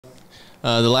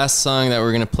The last song that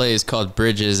we're going to play is called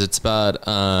Bridges. It's about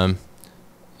a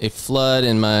flood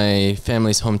in my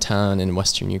family's hometown in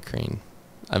western Ukraine,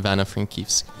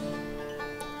 Ivano-Frankivsk.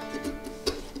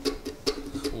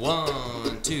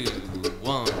 1, 2,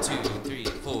 1, 2, 3,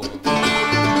 4.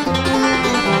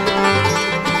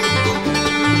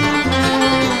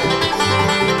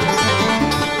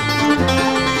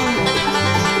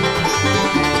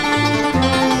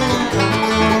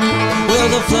 Well,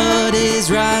 the flood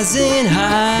is rising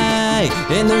high,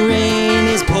 and the rain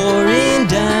is pouring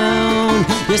down.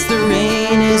 Yes, the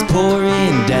rain is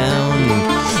pouring down.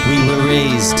 We were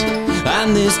raised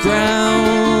on this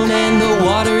ground, and the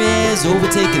water has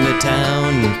overtaken the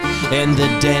town. And the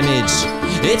damage,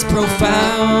 it's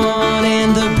profound,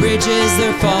 and the bridges,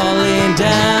 they're falling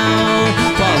down,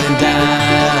 falling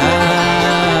down,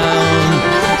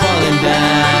 falling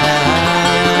down,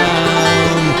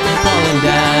 falling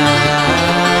down,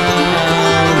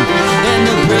 and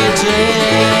the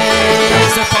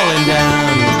bridges are falling down.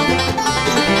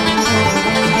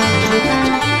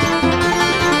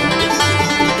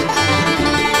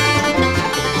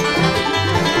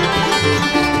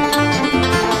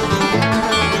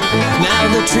 Now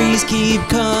the trees keep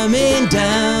coming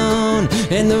down,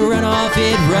 and the runoff,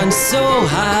 it runs so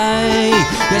high.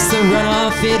 Yes, the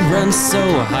runoff, it runs so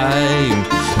high,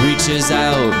 reaches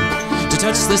out to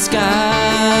touch the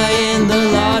sky, and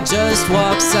the law just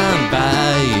walks on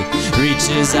by.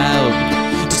 Reaches out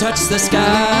to touch the sky,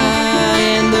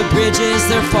 and the bridges,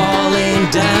 they're falling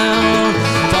down,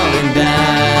 falling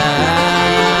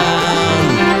down,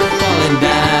 falling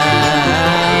down,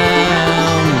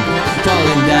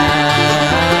 falling down,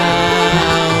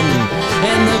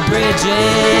 and the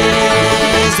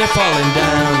bridges, they're falling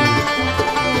down.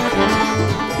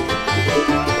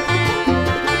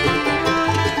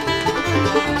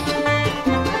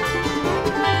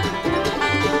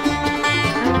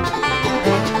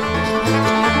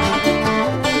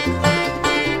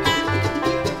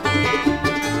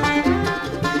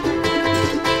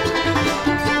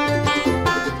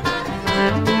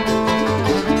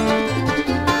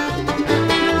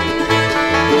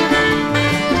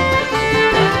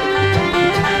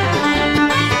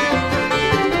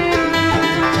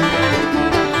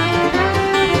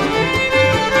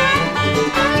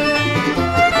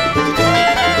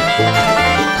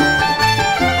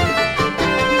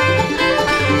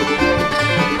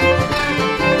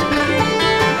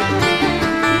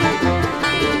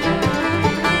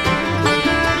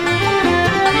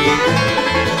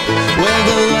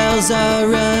 Are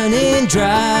running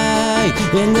dry,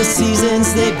 and the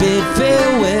seasons, they bid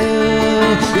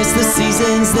farewell. Yes, the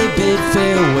seasons, they bid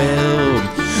farewell.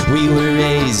 We were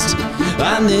raised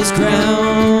on this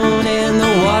ground, and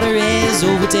the water has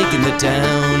overtaken the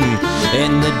town.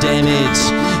 And the damage,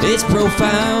 it's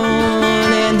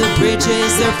profound, and the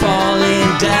bridges, they're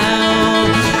falling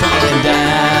down, falling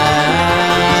down,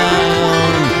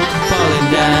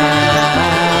 falling down,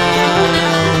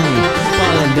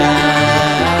 falling down.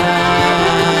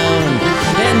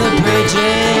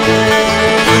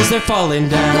 Bridges, they're falling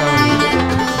down.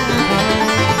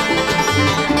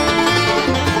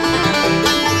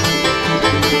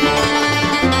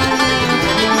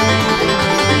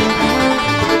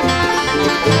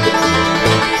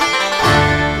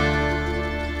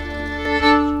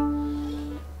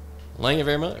 Thank you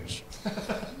very much.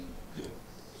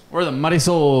 We're the Muddy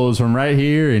Souls from right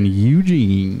here in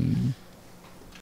Eugene.